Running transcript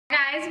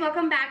Guys,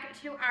 welcome back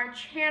to our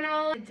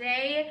channel.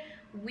 Today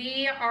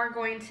we are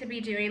going to be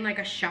doing like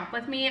a shop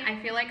with me. I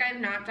feel like I've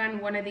not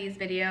done one of these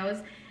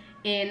videos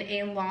in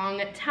a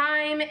long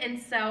time, and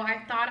so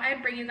I thought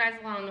I'd bring you guys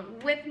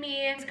along with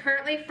me. It's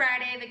currently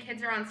Friday, the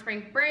kids are on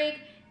spring break,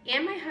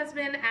 and my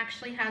husband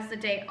actually has the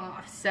day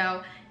off,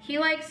 so he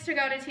likes to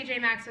go to TJ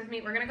Maxx with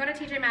me. We're gonna go to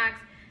TJ Maxx,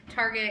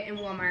 Target, and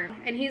Walmart,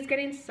 and he's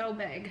getting so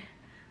big.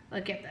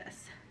 Look at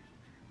this.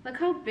 Look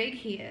how big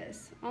he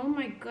is. Oh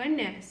my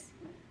goodness.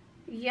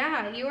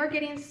 Yeah, you are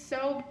getting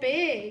so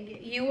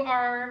big. You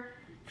are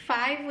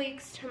 5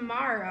 weeks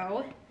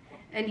tomorrow,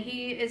 and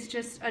he is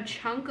just a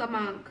chunk a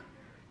month.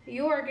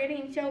 You are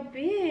getting so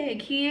big.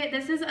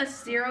 This is a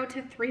 0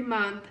 to 3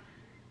 month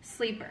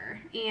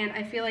sleeper, and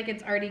I feel like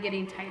it's already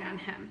getting tight on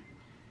him.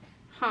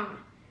 Huh.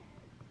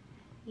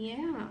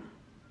 Yeah.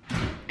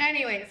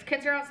 Anyways,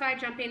 kids are outside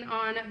jumping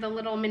on the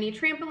little mini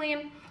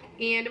trampoline,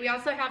 and we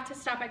also have to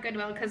stop at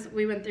Goodwill because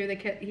we went through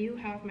you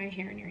have my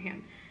hair in your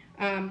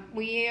hand.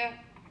 We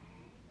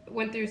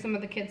went through some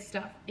of the kids'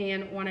 stuff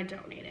and want to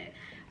donate it.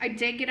 I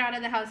did get out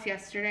of the house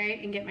yesterday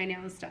and get my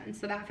nails done,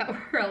 so that felt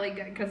really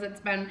good because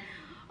it's been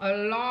a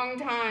long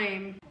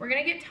time. We're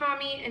gonna get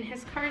Tommy in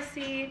his car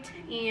seat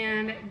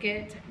and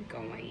get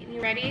going.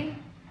 You ready?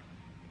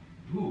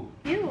 Who?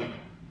 You.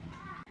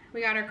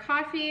 We got our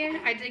coffee.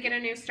 I did get a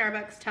new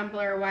Starbucks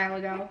tumbler a while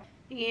ago,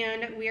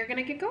 and we are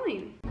gonna get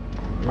going.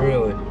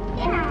 Really?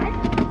 Yeah.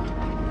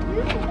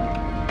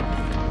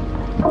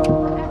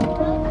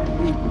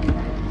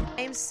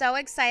 I'm so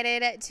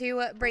excited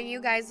to bring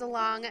you guys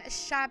along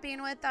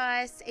shopping with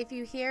us. If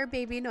you hear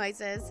baby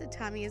noises,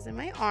 Tommy is in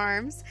my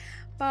arms,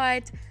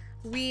 but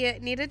we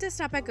needed to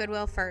stop at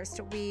Goodwill first.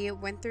 We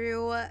went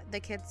through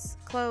the kids'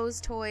 clothes,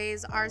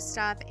 toys, our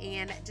stuff,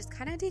 and just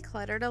kind of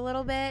decluttered a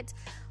little bit.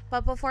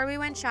 But before we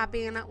went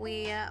shopping,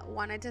 we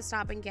wanted to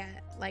stop and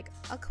get like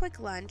a quick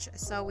lunch.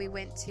 So we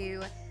went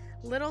to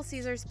Little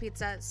Caesars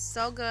Pizza.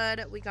 So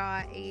good. We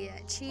got a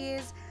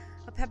cheese,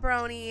 a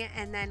pepperoni,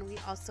 and then we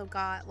also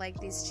got like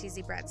these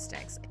cheesy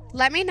breadsticks.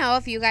 Let me know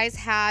if you guys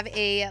have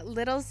a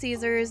Little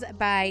Caesars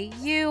by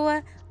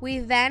you. We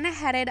then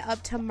headed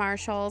up to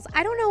Marshall's.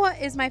 I don't know what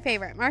is my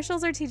favorite,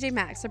 Marshall's or TJ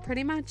Maxx. They're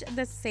pretty much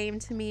the same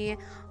to me,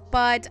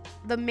 but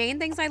the main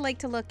things I like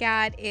to look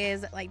at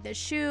is like the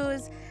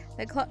shoes,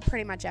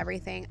 pretty much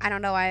everything. I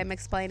don't know why I'm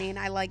explaining.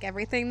 I like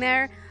everything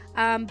there.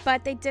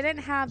 But they didn't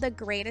have the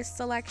greatest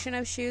selection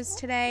of shoes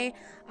today.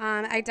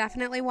 I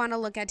definitely want to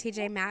look at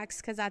TJ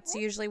Maxx because that's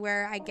usually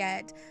where I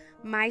get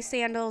my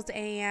sandals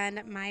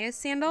and Maya's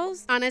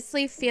sandals.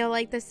 Honestly, feel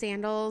like the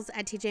sandals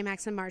at TJ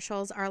Maxx and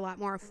Marshall's are a lot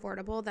more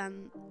affordable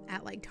than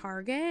at like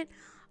Target.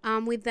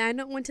 We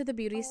then went to the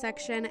beauty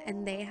section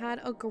and they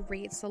had a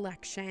great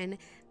selection.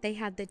 They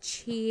had the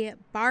Chi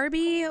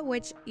Barbie,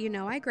 which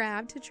I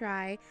grabbed to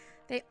try.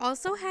 They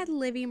also had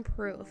Living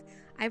Proof.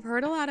 I've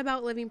heard a lot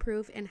about Living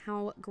Proof and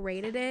how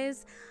great it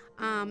is.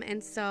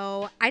 And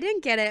so I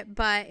didn't get it,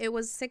 but it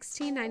was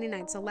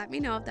 $16.99. So let me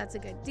know if that's a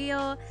good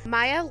deal.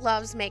 Maya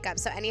loves makeup.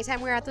 So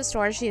anytime we're at the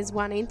store, she is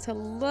wanting to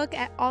look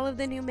at all of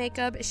the new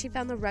makeup. She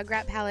found the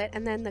Rugrat palette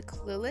and then the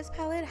Clueless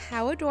palette.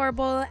 How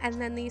adorable. And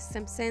then the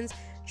Simpsons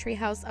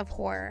Treehouse of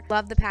Horror.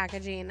 Love the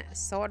packaging.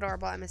 So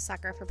adorable. I'm a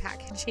sucker for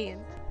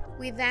packaging.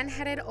 We then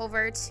headed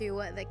over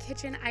to the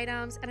kitchen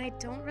items, and I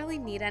don't really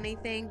need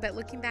anything, but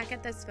looking back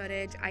at this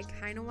footage, I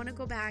kind of want to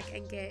go back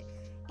and get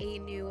a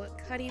new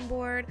cutting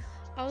board.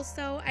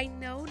 Also, I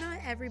know not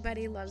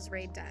everybody loves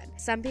Raid Done.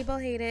 Some people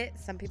hate it,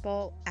 some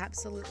people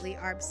absolutely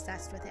are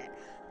obsessed with it.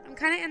 I'm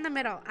kind of in the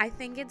middle. I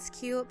think it's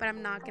cute, but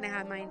I'm not going to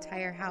have my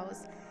entire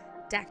house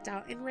decked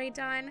out in Raid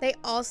Done. They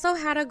also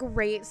had a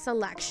great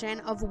selection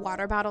of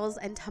water bottles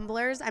and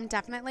tumblers. I'm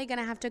definitely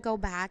gonna have to go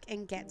back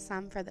and get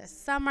some for this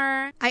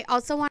summer. I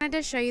also wanted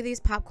to show you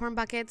these popcorn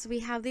buckets. We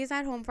have these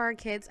at home for our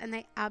kids and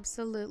they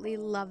absolutely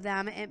love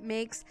them. It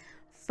makes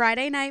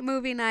Friday night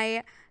movie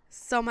night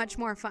so much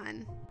more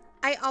fun.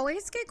 I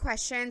always get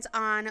questions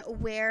on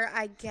where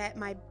I get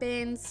my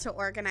bins to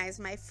organize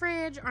my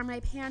fridge or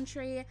my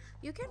pantry.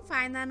 You can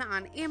find them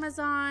on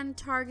Amazon,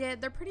 Target.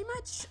 They're pretty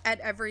much at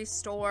every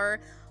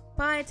store.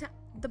 But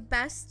the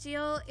best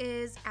deal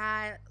is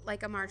at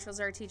like a Marshall's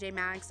or a TJ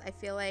Maxx. I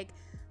feel like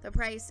the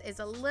price is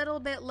a little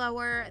bit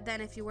lower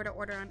than if you were to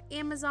order on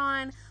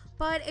Amazon.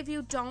 But if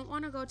you don't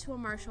want to go to a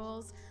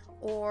Marshall's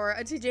or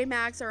a TJ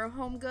Maxx or a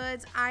Home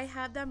Goods, I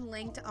have them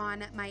linked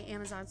on my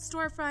Amazon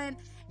storefront,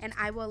 and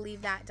I will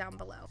leave that down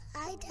below.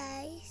 Hi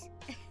guys.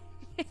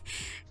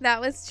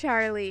 That was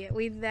Charlie.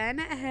 We then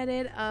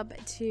headed up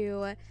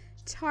to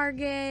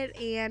Target,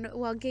 and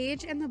while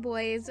Gage and the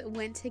boys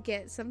went to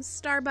get some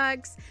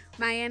Starbucks,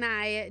 Maya and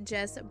I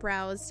just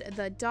browsed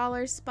the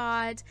dollar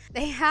spot.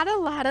 They had a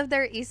lot of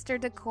their Easter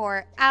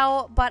decor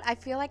out, but I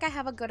feel like I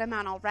have a good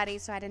amount already,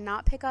 so I did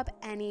not pick up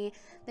any.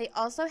 They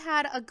also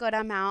had a good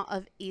amount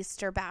of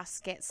Easter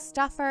basket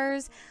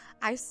stuffers.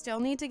 I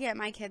still need to get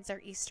my kids their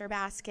Easter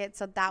basket,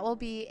 so that will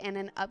be in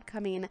an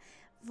upcoming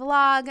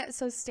vlog,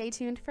 so stay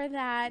tuned for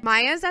that.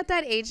 Maya's at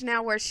that age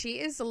now where she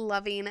is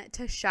loving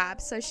to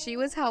shop, so she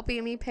was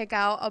helping me pick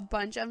out a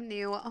bunch of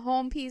new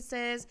home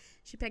pieces.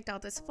 She picked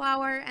out this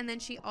flower, and then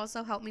she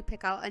also helped me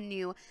pick out a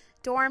new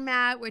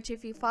doormat, which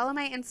if you follow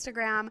my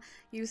Instagram,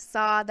 you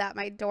saw that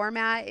my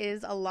doormat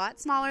is a lot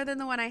smaller than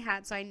the one I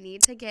had, so I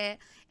need to get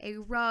a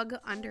rug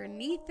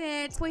underneath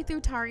it. Halfway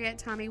through Target,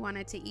 Tommy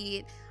wanted to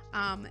eat,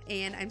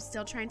 and I'm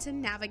still trying to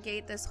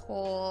navigate this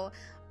whole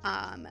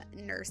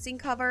nursing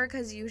cover,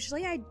 because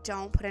usually I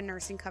don't put a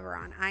nursing cover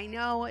on. I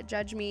know,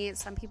 judge me,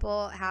 some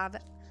people have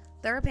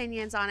their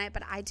opinions on it,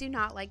 but I do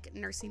not like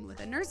nursing with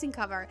a nursing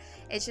cover.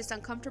 It's just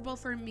uncomfortable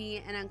for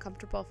me and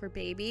uncomfortable for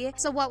baby.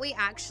 So what we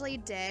actually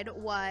did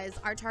was,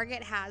 our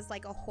Target has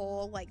like a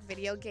whole like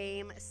video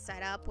game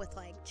set up with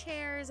like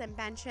chairs and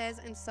benches,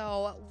 and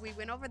so we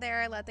went over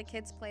there, let the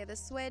kids play the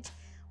Switch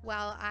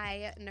while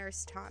I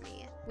nursed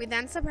Tommy. We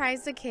then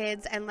surprised the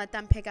kids and let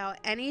them pick out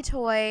any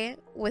toy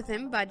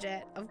within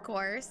budget, of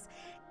course.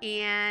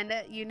 And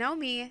you know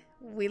me,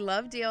 we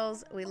love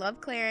deals, we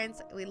love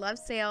clearance, we love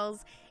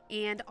sales,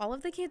 and all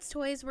of the kids'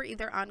 toys were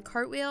either on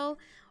Cartwheel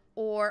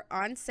or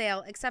on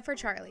sale, except for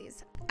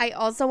Charlie's. I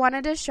also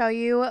wanted to show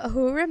you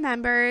who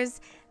remembers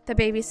the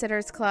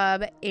Babysitters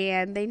Club,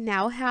 and they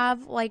now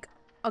have like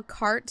a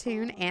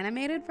cartoon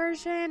animated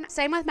version.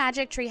 Same with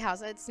Magic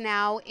Treehouse. It's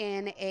now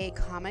in a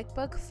comic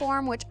book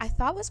form, which I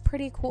thought was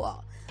pretty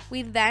cool.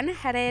 We then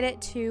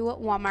headed to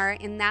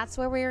Walmart, and that's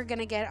where we were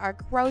gonna get our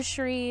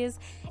groceries,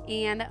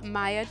 and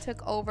Maya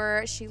took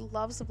over. She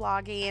loves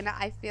vlogging.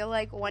 I feel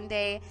like one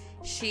day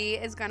she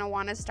is gonna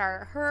want to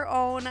start her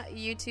own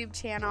YouTube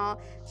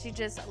channel. She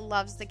just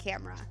loves the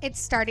camera. It's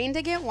starting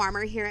to get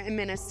warmer here in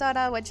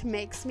Minnesota, which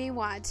makes me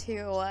want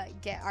to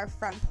get our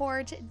front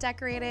porch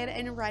decorated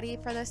and ready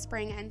for the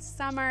spring and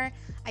summer.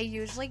 I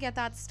usually get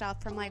that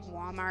stuff from like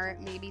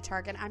Walmart, maybe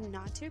Target. I'm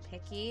not too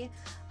picky,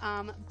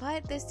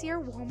 but this year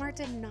Walmart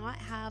did not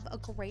have a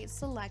great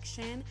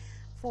selection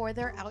for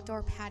their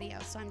outdoor patio,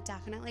 so I'm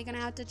definitely gonna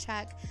have to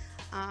check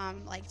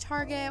like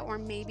Target, or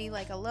maybe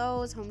like a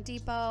Lowe's, Home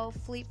Depot,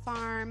 Fleet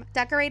Farm.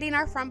 Decorating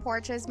our front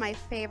porch is my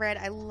favorite.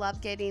 I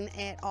love getting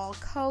it all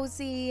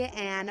cozy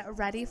and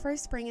ready for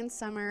spring and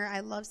summer.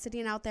 I love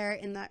sitting out there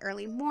in the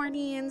early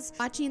mornings,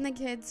 watching the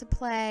kids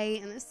play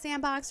in the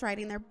sandbox,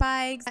 riding their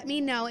bikes. Let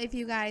me know if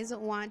you guys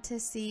want to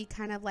see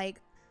kind of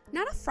like,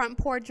 not a front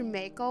porch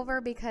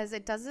makeover, because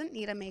it doesn't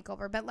need a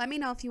makeover, but let me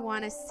know if you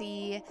want to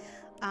see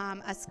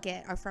us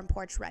get our front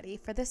porch ready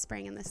for the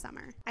spring and the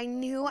summer. I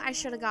knew I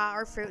should have got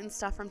our fruit and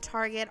stuff from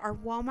Target. Our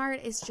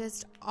Walmart is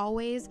just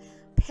always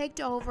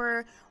picked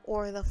over,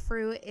 or the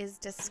fruit is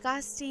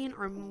disgusting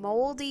or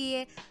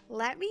moldy.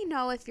 Let me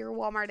know if your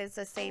Walmart is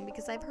the same,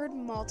 because I've heard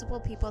multiple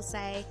people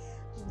say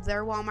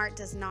their Walmart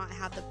does not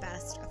have the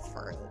best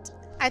fruit.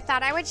 I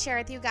thought I would share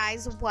with you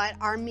guys what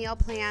our meal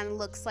plan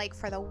looks like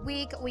for the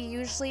week. We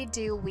usually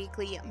do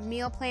weekly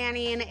meal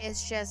planning.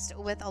 It's just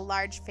with a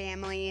large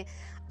family.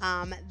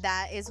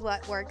 That is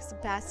what works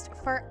best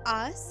for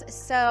us.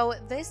 So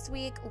this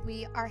week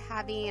we are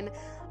having,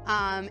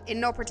 in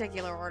no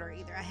particular order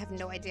either, I have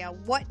no idea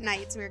what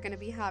nights we're going to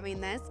be having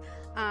this.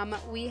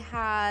 We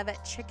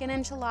have chicken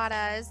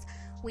enchiladas.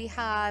 We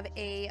have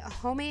a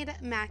homemade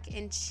mac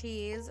and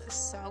cheese,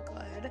 so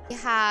good. We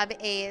have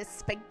a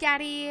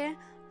spaghetti,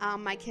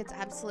 my kid's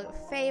absolute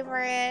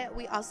favorite.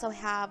 We also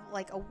have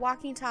like a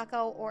walking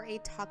taco or a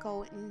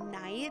taco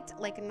night,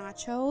 like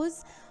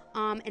nachos.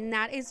 And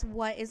that is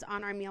what is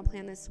on our meal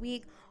plan this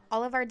week.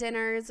 All of our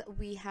dinners,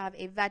 we have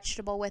a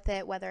vegetable with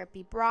it, whether it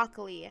be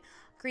broccoli,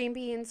 green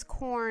beans,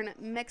 corn,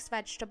 mixed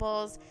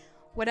vegetables,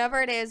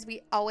 whatever it is,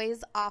 we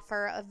always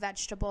offer a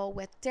vegetable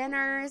with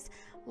dinners.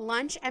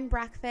 Lunch and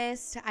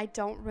breakfast, I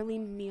don't really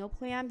meal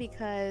plan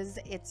because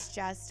it's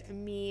just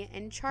me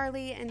and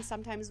Charlie and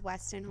sometimes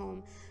Weston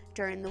home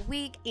during the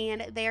week,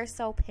 and they are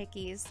so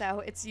picky,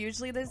 so it's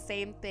usually the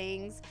same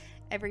things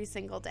every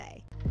single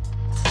day.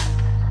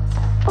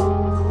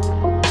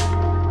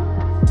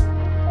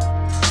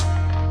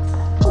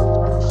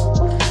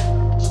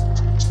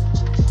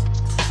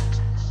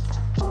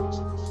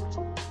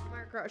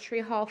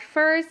 Grocery haul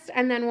first,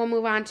 and then we'll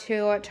move on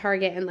to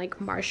Target and like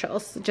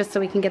Marshall's, just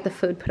so we can get the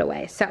food put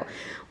away. So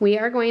we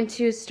are going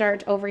to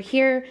start over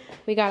here.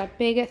 We got a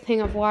big thing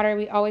of water.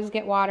 We always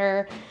get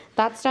water.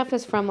 That stuff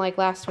is from like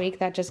last week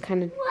that just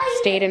kind of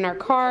stayed in our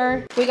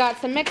car. We got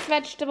some mixed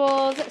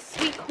vegetables,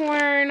 sweet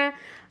corn,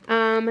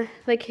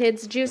 the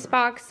kids' juice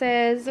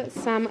boxes,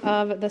 some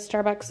of the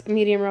Starbucks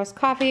medium roast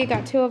coffee.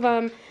 Got 2 of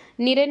them.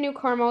 Needed new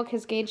caramel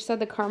because Gage said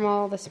the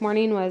caramel this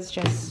morning was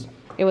just,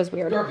 it was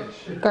weird.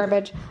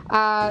 Garbage.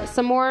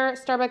 Some more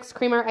Starbucks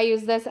creamer. I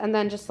use this and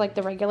then just like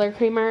the regular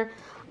creamer.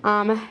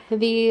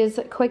 These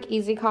quick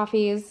easy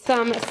coffees.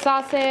 Some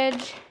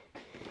sausage.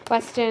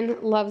 Weston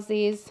loves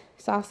these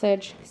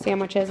sausage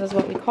sandwiches is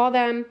what we call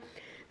them.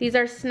 These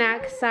are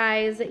snack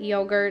size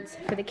yogurts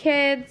for the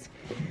kids.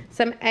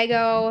 Some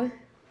Eggo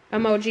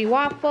emoji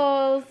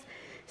waffles.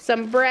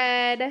 Some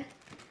bread.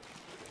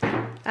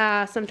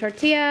 Some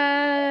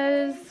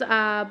tortillas.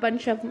 A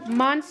bunch of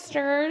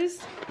Monsters.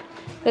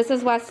 This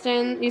is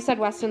Weston. You said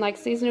Weston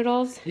likes these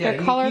noodles. Yeah,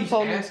 they're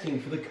colorful. He's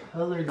asking for the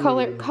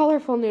noodles.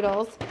 Colorful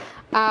noodles.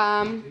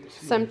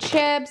 Some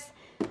chips.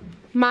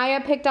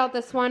 Maya picked out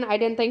this one. I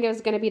didn't think it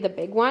was going to be the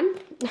big one.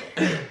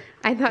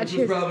 I thought she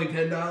was probably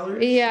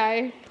 $10. Yeah,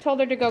 I told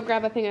her to go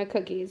grab a thing of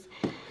cookies.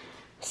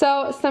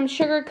 So, some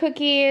sugar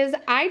cookies.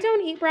 I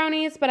don't eat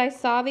brownies, but I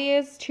saw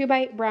these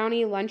 2-bite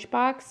brownie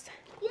lunchbox.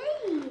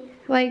 Yay!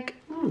 Like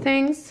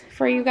things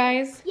for you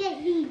guys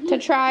to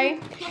try.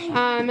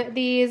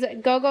 These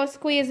Go-Go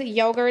Squeeze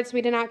yogurts.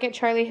 We did not get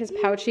Charlie his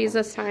pouchies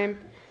this time.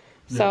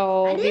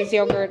 So these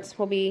yogurts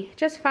will be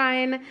just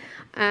fine.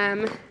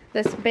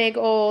 This big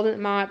old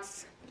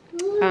Mott's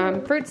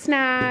fruit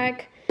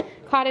snack,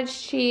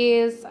 cottage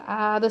cheese,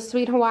 the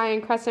sweet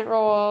Hawaiian crescent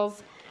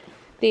rolls,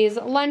 these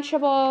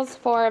Lunchables,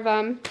 4 of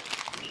them,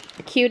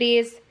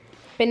 cuties,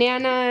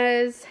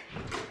 bananas,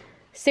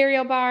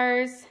 cereal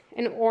bars,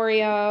 and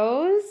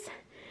Oreos.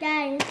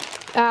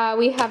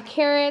 We have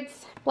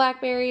carrots,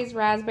 blackberries,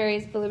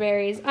 raspberries,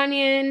 blueberries,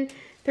 onion,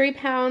 3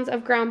 pounds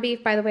of ground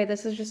beef. By the way,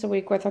 this is just a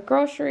week worth of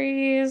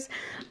groceries.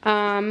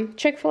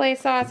 Chick-fil-A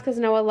sauce, because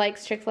Noah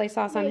likes Chick-fil-A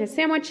sauce on his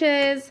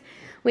sandwiches.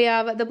 We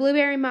have the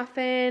blueberry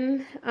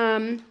muffin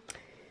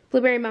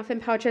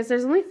pouches.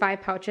 There's only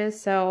 5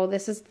 pouches, so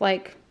this is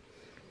like,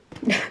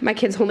 my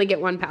kids only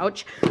get 1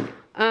 pouch.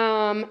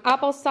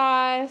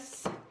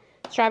 Applesauce,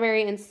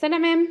 strawberry and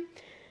cinnamon.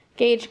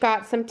 Gage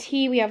got some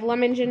tea. We have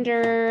lemon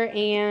ginger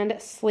and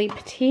sleep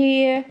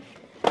tea.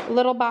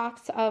 Little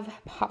box of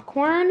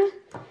popcorn.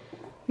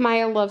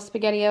 Maya loves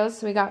SpaghettiOs,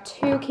 so we got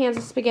 2 cans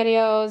of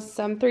SpaghettiOs,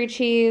 some 3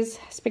 cheese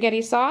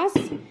spaghetti sauce,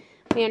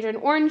 mandarin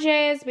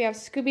oranges. We have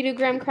Scooby-Doo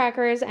graham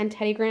crackers and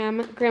Teddy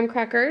graham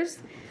crackers.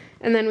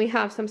 And then we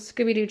have some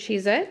Scooby-Doo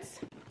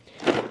Cheez-Its.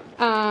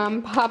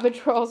 Paw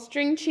Patrol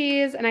string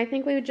cheese, and I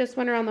think we just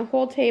went around the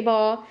whole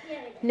table.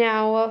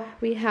 Now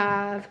we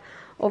have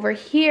over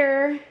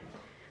here,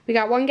 we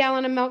got 1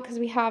 gallon of milk because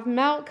we have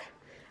milk,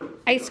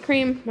 ice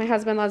cream. My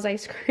husband loves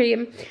ice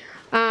cream.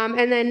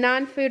 And then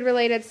non-food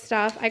related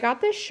stuff. I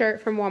got this shirt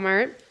from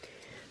Walmart.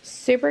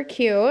 Super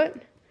cute.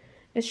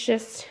 It's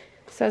just,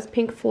 it says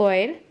Pink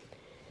Floyd.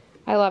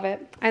 I love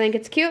it. I think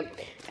it's cute.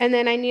 And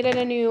then I needed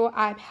a new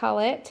eye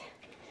palette.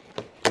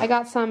 I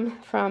got some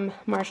from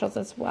Marshall's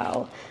as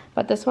well.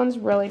 But this one's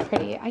really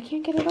pretty. I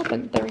can't get it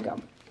open. There we go.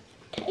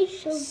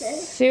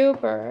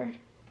 Super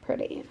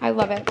pretty. I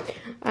love it.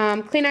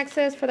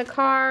 Kleenexes for the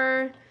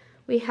car.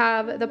 We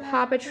have the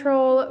Paw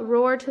Patrol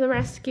Roar to the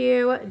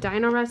Rescue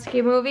Dino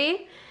Rescue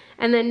movie.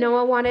 And then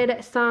Noah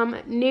wanted some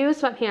new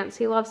sweatpants.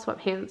 He loves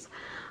sweatpants.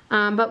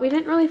 But we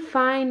didn't really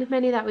find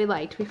many that we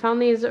liked. We found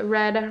these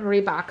red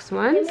Reeboks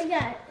ones. And we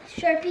got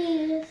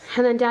Sharpies.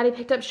 And then Daddy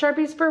picked up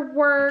Sharpies for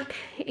work.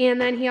 And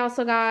then he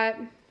also got,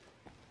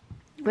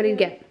 what did he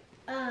get?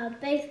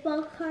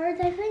 Baseball cards,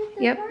 I think.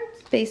 Yep,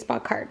 cards? Baseball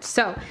cards.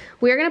 So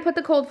we're going to put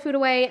the cold food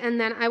away, and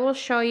then I will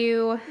show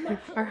you.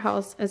 Our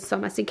house is so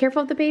messy.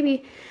 Careful of the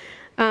baby.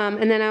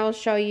 And then I will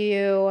show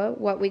you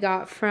what we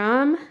got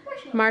from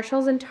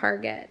Marshall's and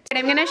Target.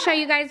 I'm going to show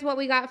you guys what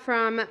we got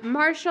from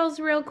Marshall's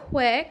real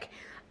quick.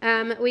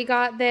 We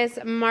got this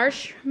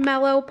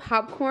marshmallow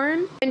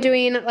popcorn. We've been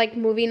doing like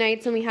movie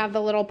nights, and we have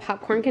the little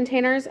popcorn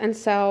containers, and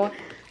so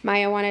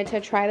Maya wanted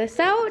to try this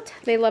out.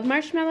 They love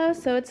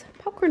marshmallows, so it's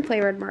popcorn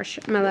flavored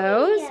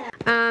marshmallows. Yeah.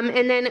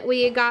 And then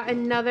we got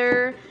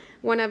another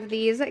one of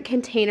these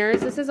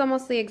containers. This is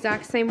almost the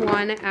exact same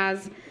one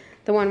as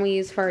the one we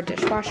use for our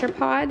dishwasher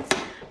pods,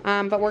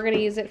 but we're gonna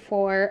use it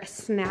for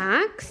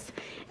snacks.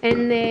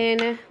 And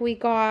then we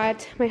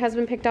got, my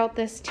husband picked out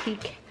this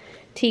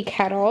tea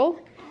kettle.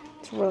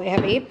 It's really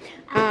heavy.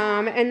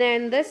 And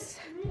then this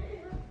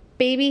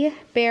Baby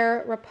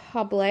Baer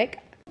Republic.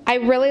 I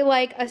really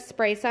like a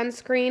spray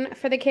sunscreen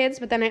for the kids,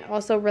 but then I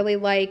also really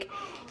like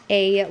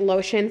a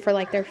lotion for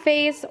like their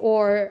face,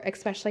 or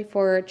especially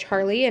for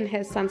Charlie and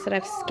his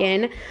sensitive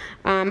skin.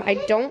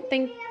 I don't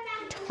think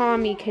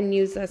Tommy can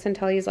use this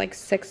until he's like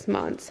 6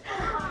 months.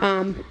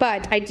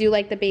 But I do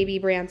like the baby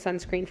brand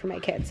sunscreen for my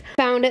kids.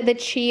 Found the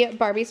Chi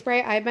Barbie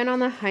spray. I've been on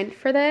the hunt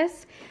for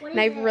this, and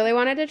I really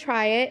wanted to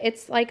try it.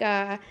 It's like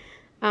a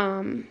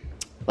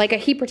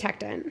heat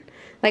protectant.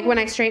 Like when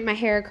I straighten my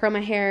hair, curl my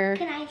hair.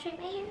 Can I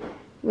straighten my hair?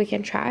 We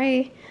can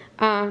try.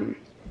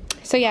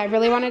 So yeah, I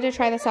really wanted to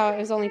try this out. It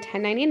was only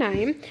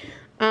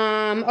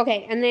 $10.99.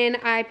 Okay, and then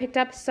I picked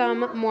up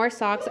some more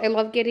socks. I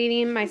love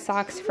getting my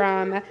socks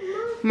from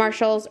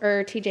Marshall's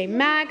or TJ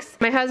Maxx.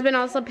 My husband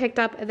also picked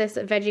up this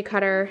veggie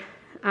cutter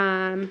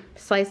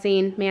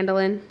slicing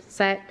mandolin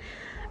set.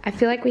 I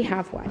feel like we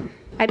have one.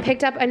 I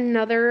picked up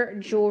another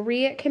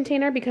jewelry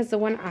container because the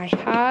one I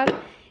had,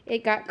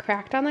 it got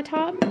cracked on the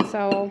top.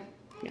 So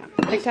yeah,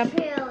 picked up.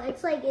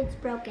 It's like it's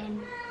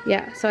broken.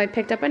 Yeah, so I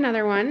picked up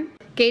another one.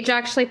 Gage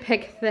actually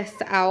picked this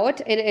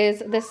out. It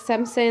is the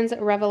Simpsons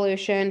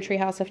Revolution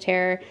Treehouse of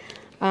Terror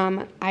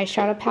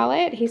eyeshadow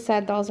palette. He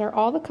said those are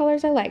all the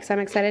colors I like, so I'm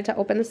excited to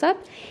open this up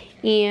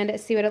and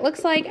see what it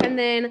looks like. And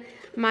then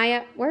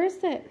Maya, where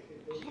is it?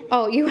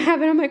 Oh, you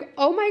have it. I'm like,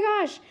 oh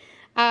my gosh.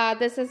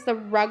 This is the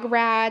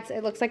Rugrats.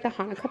 It looks like the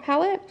Hanukkah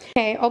palette.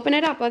 Okay, open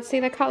it up. Let's see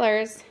the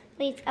colors.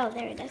 Wait, oh,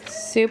 there it is.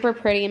 Super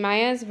pretty.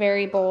 Maya is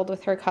very bold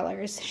with her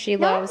colors. She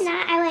No, loves. I'm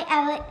not.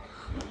 I like.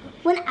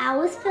 When I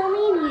was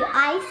filming you,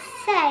 I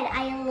said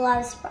I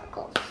love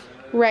sparkles.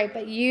 Right,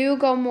 but you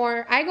go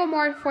more. I go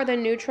more for the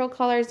neutral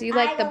colors. You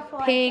like the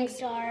pinks,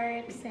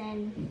 darks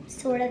and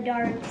sort of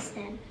darks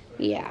and.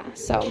 Yeah,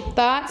 so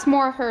that's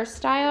more her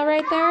style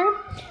right there.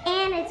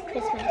 And it's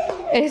Christmas.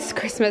 It's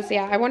Christmas,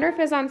 yeah. I wonder if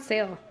it's on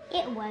sale.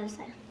 It was.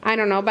 I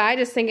don't know, but I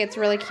just think it's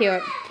really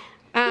cute.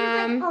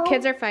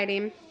 Kids are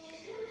fighting.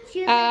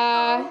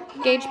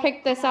 Gage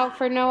picked this out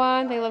for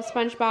Noah. They love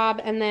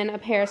SpongeBob, and then a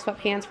pair of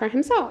sweatpants for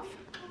himself.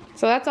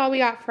 So that's all we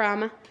got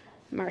from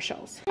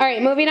Marshall's. All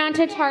right, moving on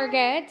to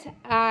Target.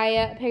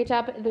 I picked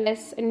up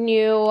this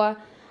new, oh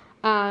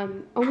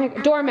my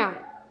God,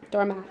 doormat.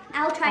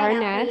 I'll try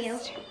it out for you.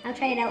 I'll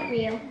try it out for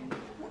you.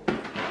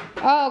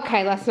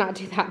 Okay, let's not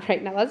do that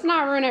right now. Let's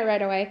not ruin it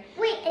right away.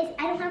 Wait, I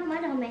don't have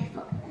mine on my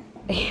phone.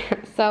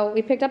 So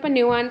we picked up a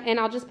new one, and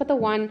I'll just put the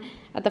one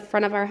at the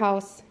front of our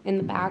house in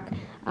the back.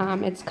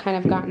 It's kind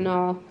of gotten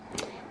all,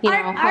 you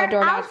know, how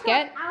doormats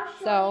get.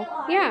 So,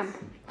 yeah.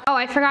 Oh,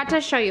 I forgot to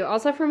show you.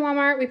 Also from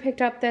Walmart, we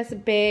picked up this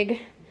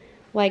big,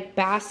 like,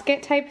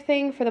 basket type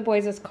thing for the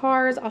boys'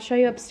 cars. I'll show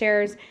you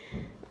upstairs.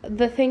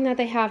 The thing that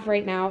they have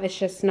right now is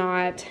just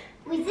not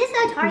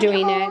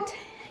doing it.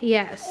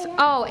 Yes.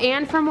 Oh,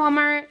 and from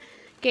Walmart,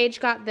 Gage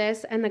got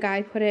this, and the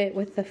guy put it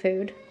with the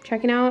food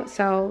checking out,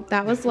 so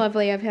that was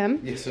lovely of him.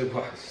 Yes, it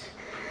was.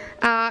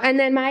 And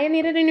then Maya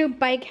needed a new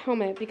bike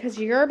helmet because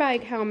your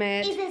bike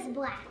helmet. Is this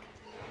black?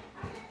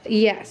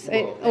 Yes.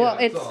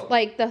 It's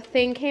like the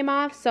thing came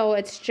off, so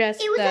it's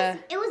just it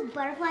was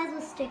butterflies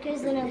with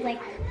stickers, and I was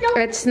like,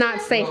 no. It's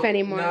not safe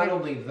anymore. Not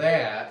only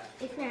that,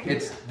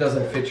 it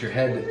doesn't fit your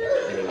head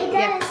anymore.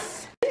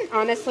 Yes.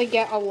 Honestly,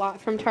 get a lot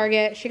from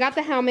Target. She got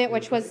the helmet,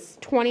 which was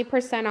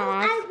 20%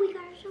 off. We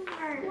got it so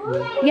hard.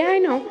 Yeah, I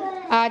know.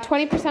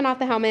 20% off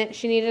the helmet.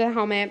 She needed a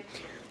helmet.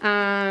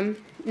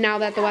 Now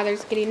that the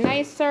weather's getting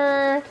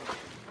nicer.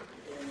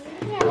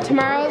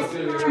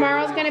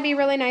 Tomorrow's gonna be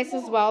really nice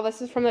as well.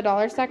 This is from the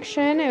dollar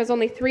section. It was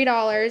only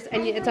 $3,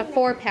 and it's a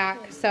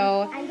 4-pack.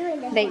 So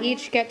they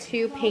each get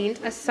to paint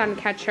a sun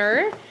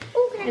catcher.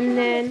 And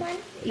then,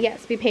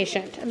 yes, be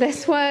patient.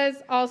 This was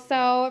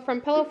also from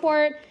Pillow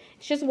Fort.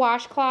 It's just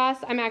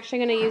washcloths. I'm actually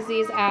gonna use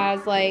these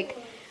as like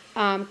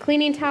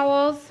cleaning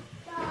towels.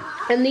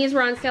 And these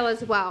were on sale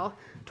as well,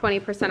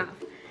 20% off.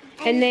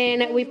 And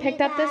then we picked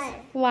up this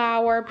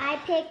flower. I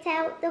picked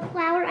out the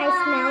flower. I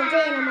smelled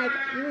it, and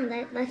I'm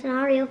like, that's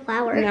not a real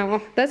flower. No,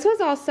 this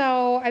was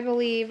also, I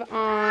believe,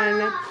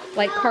 on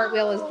like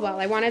Cartwheel as well.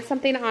 I wanted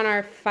something on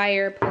our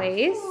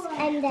fireplace,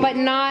 but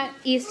not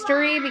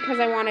Eastery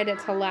because I wanted it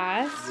to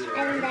last.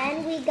 And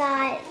then we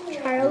got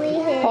Charlie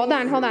his. Hold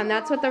on.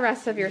 That's with the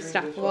rest of your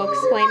stuff. We'll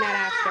explain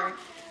that after.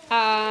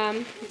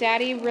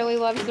 Daddy really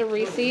loves the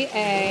Reese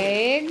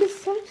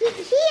eggs. He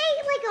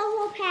ate like a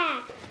whole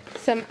pack.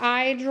 Some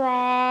eye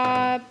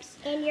drops.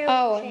 And your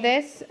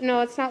lotion.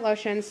 No, it's not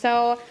lotion.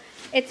 So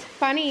it's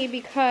funny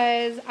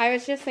because I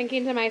was just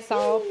thinking to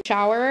myself,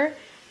 shower,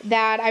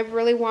 that I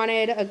really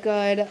wanted a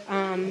good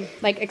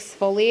like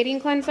exfoliating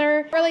cleanser.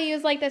 I don't really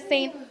use like the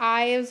St.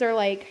 Ives or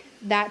like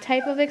that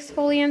type of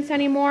exfoliants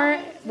anymore.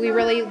 We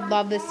really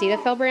love the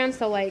Cetaphil brand,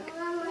 so like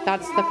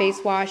that's the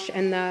face wash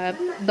and the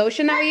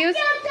lotion that we use.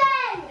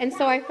 And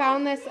so I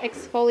found this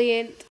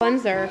exfoliant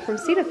cleanser from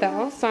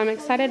Cetaphil, so I'm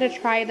excited to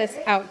try this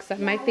out because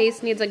my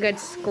face needs a good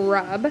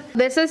scrub.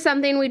 This is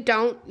something we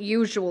don't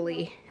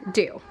usually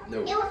do.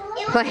 No.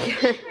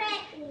 Like,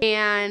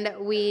 and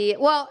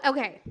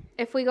okay,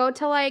 if we go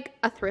to like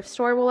a thrift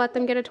store, we'll let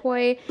them get a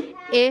toy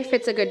if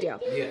it's a good deal.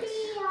 Yes.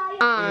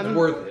 It's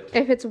worth it.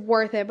 If it's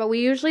worth it, but we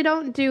usually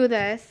don't do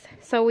this.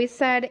 So we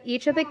said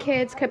each of the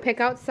kids could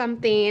pick out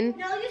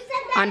something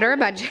under a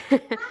budget,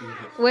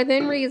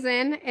 within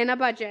reason, in a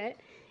budget.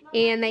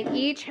 And they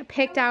each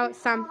picked out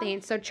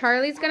something. So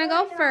Charlie's gonna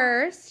go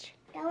first.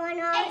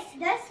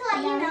 Just to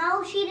let you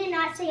know, she did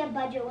not say a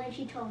budget when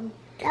she told me.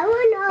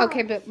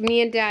 Okay, but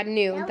me and Dad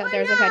knew that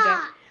there's a budget.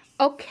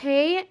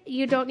 Okay,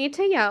 you don't need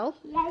to yell.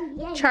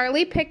 Yeah.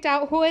 Charlie picked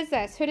out, who is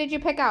this? Who did you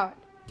pick out?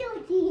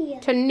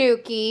 Dookie.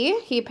 Tanuki.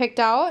 He picked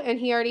out, and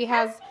he already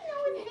has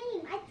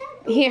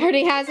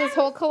his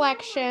whole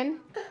collection.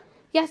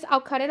 Yes,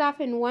 I'll cut it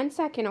off in 1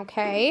 second,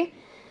 okay?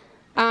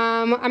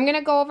 I'm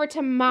gonna go over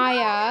to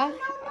Maya.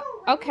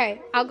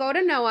 Okay, I'll go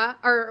to Noah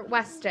or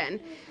Weston.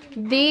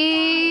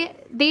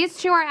 These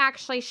two are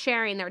actually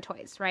sharing their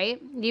toys,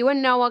 right? You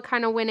and Noah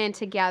kind of went in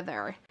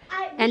together,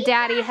 and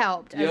Daddy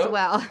helped as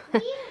well.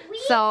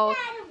 So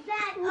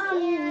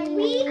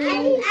we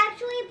can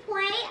actually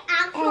play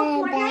actual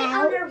Fortnite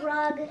on the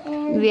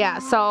rug. Yeah,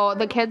 so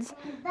the kids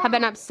have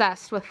been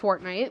obsessed with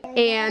Fortnite,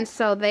 and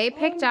so they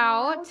picked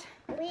out.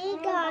 We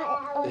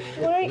got a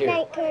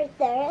Fortnite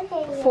character.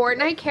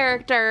 Fortnite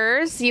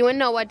characters. You and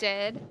Noah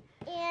did.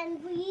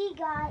 And we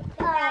got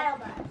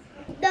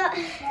the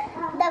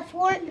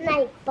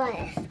Fortnite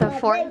bus. The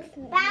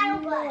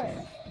battle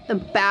bus. The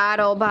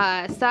battle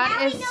bus.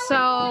 That is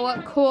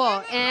so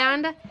cool.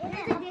 And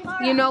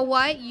you know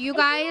what? You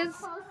guys.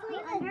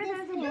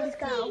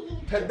 let's go.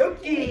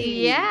 Tanuki.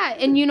 Yeah,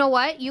 and you know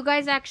what? You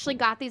guys actually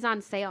got these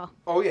on sale.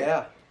 Oh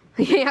yeah.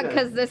 Yeah,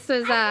 because this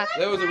is That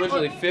was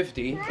originally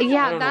 50. I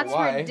yeah, don't that's know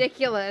why.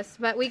 ridiculous.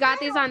 But we got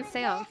these on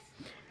sale.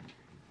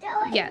 Do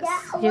it Yes,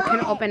 that you can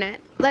way. open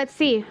it. Let's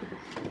see.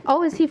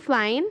 Oh, is he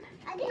flying?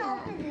 I can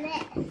open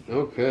this.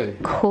 Okay.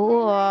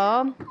 Cool.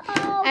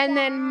 Oh, And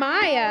then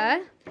Maya,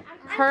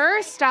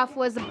 her stuff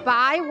was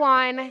buy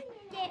one,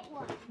 get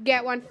one.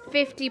 get one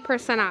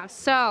 50% off.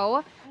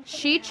 So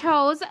she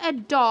chose a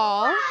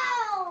doll,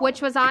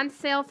 which was on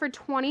sale for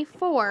 $24,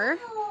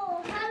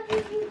 Oh, how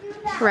did you do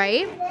that?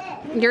 right?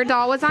 Your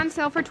doll was on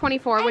sale for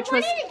 $24, which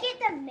was, I wanted to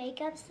get the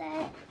makeup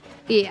set.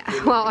 yeah,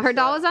 well, her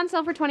doll was on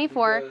sale for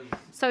 $24.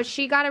 So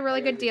she got a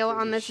really good deal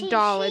on this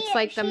doll. It's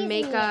like the she's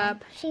makeup.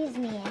 Mean. She's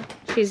mean.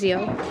 She's you.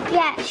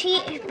 Yeah, but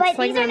It's like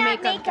these are the not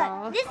makeup makeup.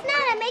 doll. This is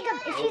not a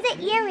makeup. She's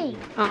an earring.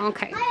 Oh,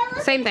 okay.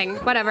 Same thing.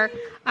 Whatever.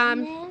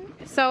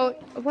 So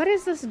what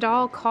is this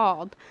doll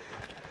called?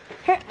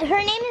 Her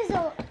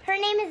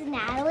name is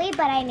Natalie,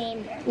 but I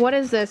named her. What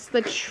is this?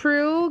 The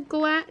True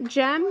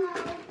Gem?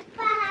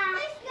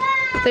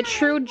 The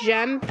True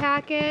Gem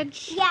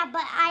package? Yeah,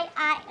 but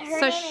her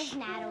So name is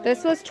Natalie.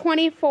 this was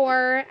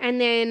 $24, and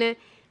then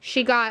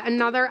she got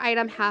another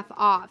item half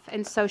off,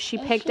 and so she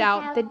picked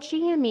out the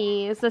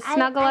jammies, the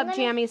Snuggle Up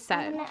jammy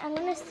set. I'm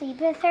gonna sleep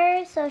with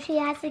her, so she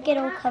has to get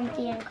all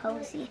comfy and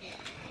cozy.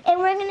 And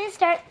we're gonna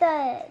start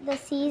the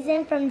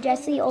season from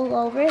Jessie all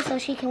over, so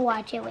she can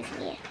watch it with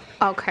me.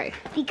 Okay.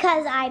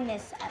 Because I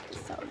miss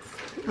episodes.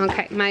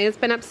 Okay. Maya's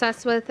been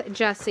obsessed with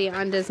Jessie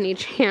on Disney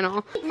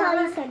Channel. Let me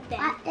tell you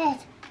something.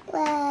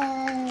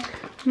 Oh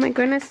my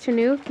goodness,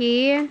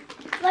 Tanuki.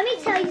 Let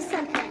me tell you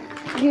something.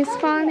 He's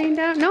falling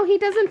down. No, he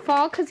doesn't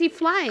fall because he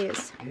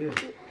flies. Yeah.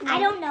 I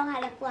don't know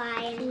how to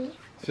fly.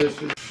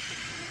 Sister.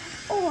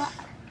 Oh.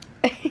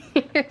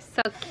 You're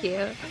so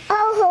cute.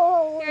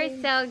 Oh.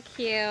 You're so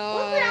cute.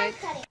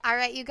 All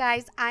right, you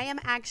guys, I am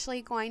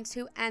actually going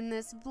to end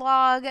this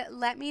vlog.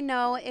 Let me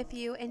know if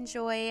you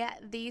enjoy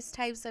these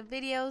types of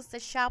videos, the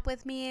shop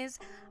with me's.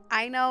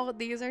 I know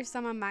these are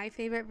some of my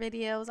favorite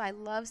videos. I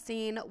love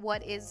seeing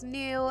what is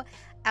new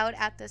out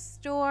at the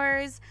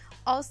stores.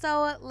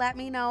 Also, let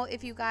me know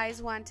if you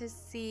guys want to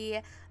see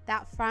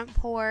that front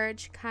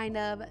porch kind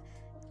of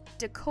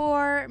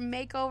decor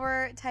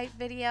makeover type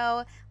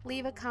video.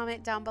 Leave a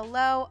comment down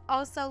below.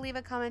 Also leave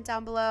a comment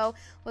down below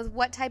with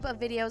what type of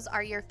videos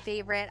are your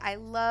favorite. I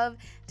love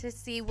to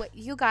see what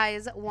you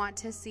guys want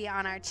to see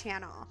on our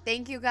channel.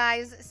 Thank you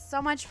guys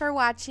so much for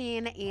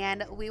watching,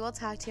 and we will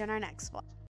talk to you in our next vlog.